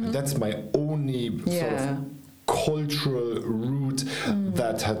 That's my only sort of cultural root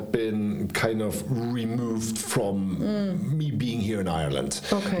that had been kind of removed from me being here in Ireland.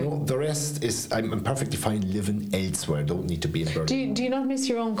 The rest is I'm perfectly fine living elsewhere. I don't need to be in Berlin. Do you not miss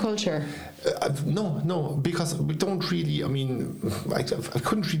your own culture? No, because we don't really, I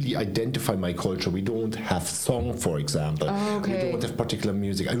couldn't really identify my culture. We don't have song, for example. We don't have particular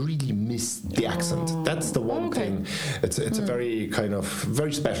music. I really miss the accent. That's the one thing. It's a very kind of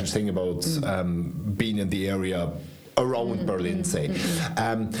very special thing about being in the area around Berlin, say.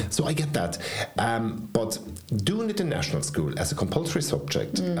 So I get that. But doing it in national school as a compulsory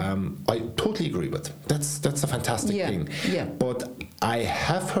subject, I totally agree with. That's a fantastic thing. Yeah. But I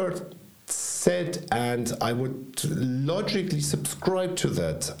have heard said, and I would logically subscribe to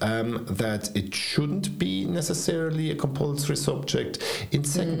that, that it shouldn't be necessarily a compulsory subject in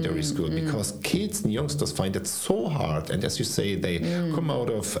secondary school, because kids and youngsters find it so hard, and as you say, they come out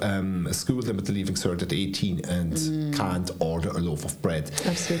of school then with the leaving cert at 18 and can't order a loaf of bread.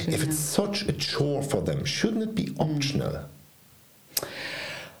 Absolutely. If it's such a chore for them, shouldn't it be optional?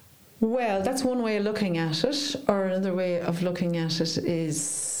 Well, that's one way of looking at it, or another way of looking at it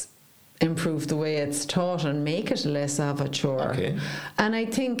is improve the way it's taught and make it less of a chore. And I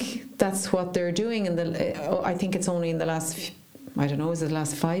think that's what they're doing I think it's only in the last I don't know, is it the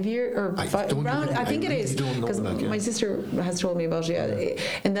last 5 years or I think it is, because my sister has told me about it.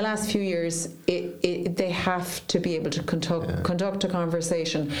 In the last few years, they have to be able to conduct a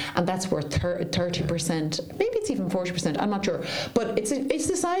conversation, and that's worth 30%. Maybe it's even 40%. I'm not sure, but it's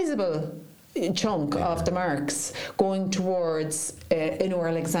a sizable chunk of the marks going towards an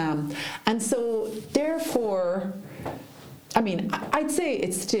oral exam, and so therefore, I'd say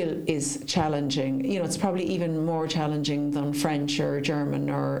it still is challenging. It's probably even more challenging than French or German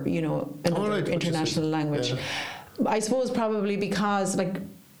or another international language. I suppose probably because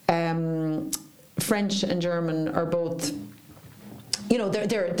French and German are both,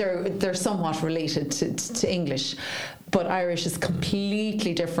 they're somewhat related to English. But Irish is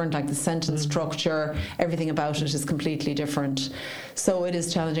completely different, the sentence structure, everything about it is completely different. So it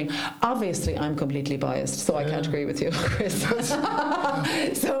is challenging. Obviously, I'm completely biased, so I can't agree with you, Chris.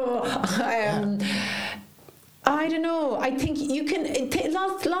 So, I don't know. I think you can,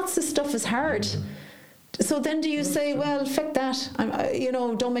 lots of stuff is hard. So then do you say, well, fuck that,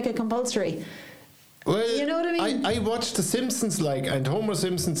 don't make it compulsory? Well, you know what I mean? I watched The Simpsons, and Homer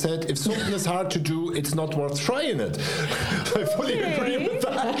Simpson said, if something is hard to do, it's not worth trying it. I fully agree with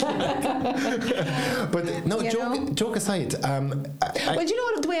that. But no, joke aside. Well, you know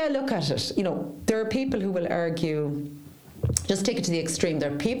what, the way I look at it, there are people who will argue, just take it to the extreme.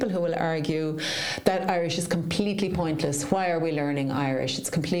 There are people who will argue that Irish is completely pointless. Why are we learning Irish? It's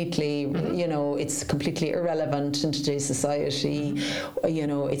completely, it's completely irrelevant in today's society.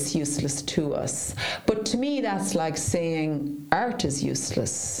 It's useless to us. But to me, that's like saying art is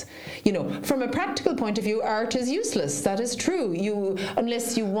useless. From a practical point of view, art is useless. That is true.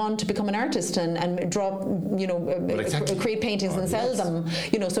 Unless you want to become an artist and draw, create paintings and sell them.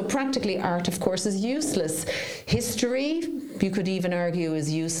 So practically, art, of course, is useless. History, you could even argue, is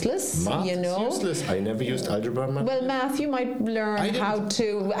useless. Math is useless. I never used algebra and math. Well, math, you might learn how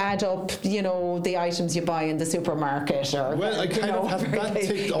to add up, the items you buy in the supermarket. Well, I kind of have that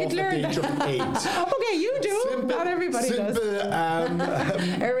ticked off at the age of 8. Okay, you do. Not everybody does.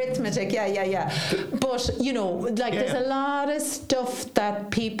 Arithmetic, yeah. But, there's a lot of stuff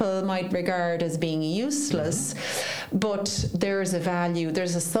that people might regard as being useless, but there's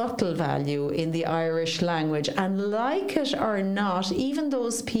a subtle value in the Irish language. And like it or not, even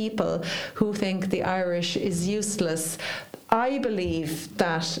those people who think the Irish is useless, I believe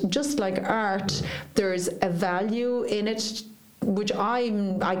that just like art, there's a value in it which I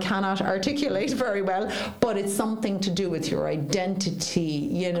cannot articulate very well, but it's something to do with your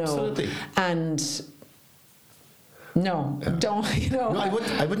identity, Absolutely. And no, don't, No,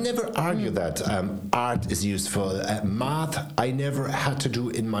 I would never argue that art is useful. Math, I never had to do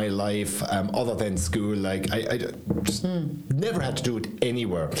in my life other than school. I just never had to do it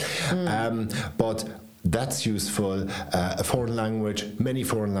anywhere. But that's useful. A foreign language, many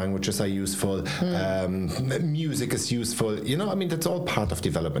foreign languages are useful. Music is useful. That's all part of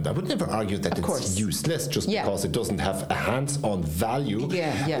development. I would never argue that it's useless just because it doesn't have a hands-on value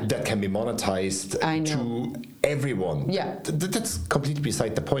that can be monetized to everyone. Yeah. That's completely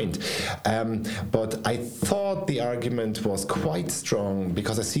beside the point. But I thought the argument was quite strong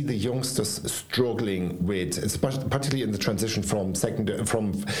because I see the youngsters struggling with, particularly in the transition from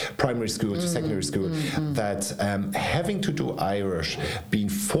primary school to secondary school, that having to do Irish, being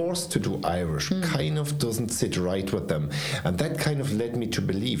forced to do Irish, kind of doesn't sit right with them. And that kind of led me to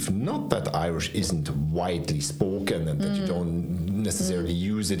believe, not that Irish isn't widely spoken and that you don't necessarily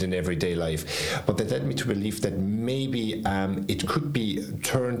use it in everyday life, but that led me to believe that maybe it could be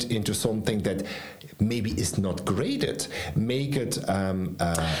turned into something that maybe is not graded. Make it...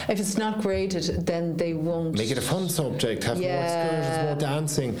 if it's not graded, then they won't... Make it a fun subject, have more excursions, more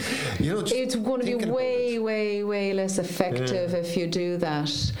dancing. It's going to be way less effective if you do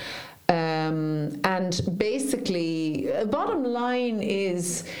that. And basically, bottom line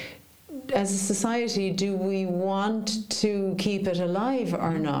is, as a society, do we want to keep it alive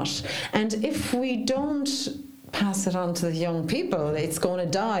or not? And if we don't pass it on to the young people, it's going to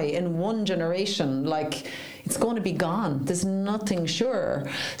die in one generation. It's going to be gone. There's nothing sure.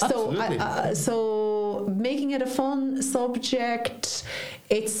 So making it a fun subject,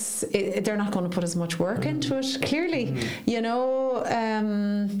 they're not going to put as much work into it, clearly.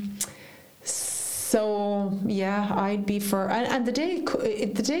 So I'd be for, and the day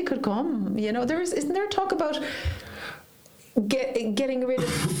could come. Isn't there talk about getting rid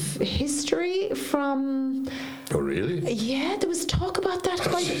of history from? Oh, really? Yeah, there was talk about that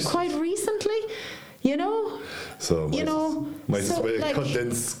quite recently. So might as well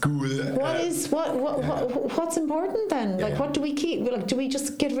condense school. What's important then? What do we keep? Do we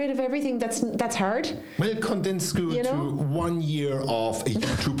just get rid of everything that's hard? Well, condense school to 1 year of a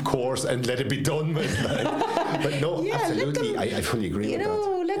YouTube course and let it be done with. But no, absolutely, I fully agree with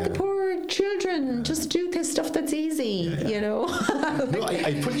that. Let the poor children just do this stuff that's easy. No,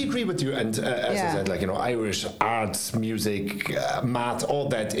 I fully agree with you. And as I said, Irish arts, music, math, all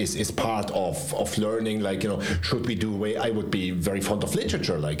that is part of learning. Should we do away? I would be very fond of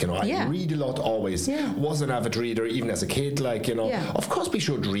literature. I read a lot always. Was an avid reader even as a kid. Of course we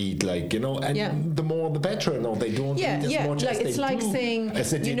should read. And the more the better. No, they don't read as much as they do. It's like saying,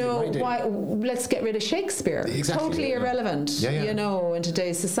 let's get rid of Shakespeare. Exactly, totally irrelevant. In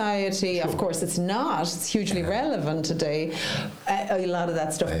today's society. Sure. Of course, it's not. It's hugely relevant today. A lot of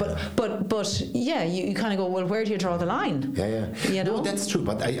that stuff. But you kind of go, well, where do you draw the line? No, that's true.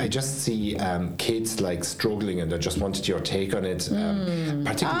 But I just see kids struggling, and I just wanted your take on it.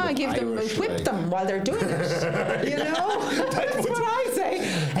 Whip them while they're doing it. That's what I say.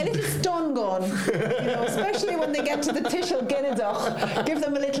 And if it's done stun gun, especially when they get to the Tishel Ginnadach. Give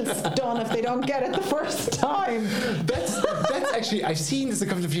them a little stun if they don't get it the first time. That's actually, I've seen this a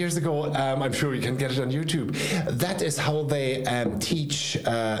couple of years ago. I'm sure you can get it on YouTube. That is how they teach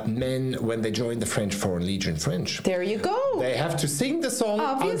men when they join the French Foreign Legion French. There you go. They have to sing the song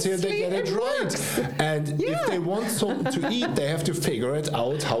until they get it right. And if they want something to eat, they have to figure it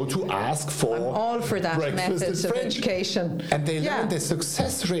out how to ask for. I'm all for that method of education. And they learn the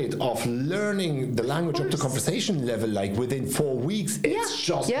success rate of learning the language up to conversation level, like within 4 weeks. It's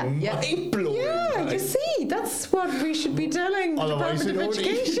just mind-blowing. Yeah, you see, that's what we should be telling the Department of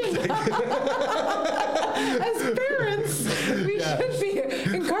Education. As parents, we should be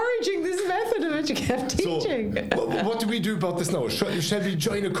encouraging this method of teaching. So, what do we do about this now? Shall we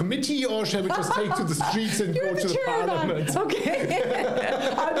join a committee, or shall we just take to the streets and go to the parliament? Okay.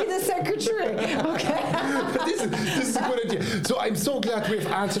 I'll be the secretary. Okay. This is a good idea. So I'm so glad we've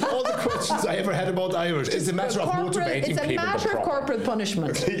answered all the questions I ever had about Irish. It's a matter of motivating people. It's a matter of corporal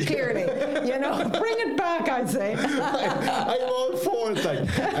punishment, clearly. Bring it back, I'd say. I'm all for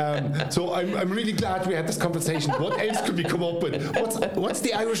it. So I'm really glad we had this conversation. What else could we come up with? What's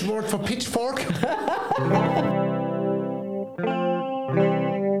the Irish word for pitchfork?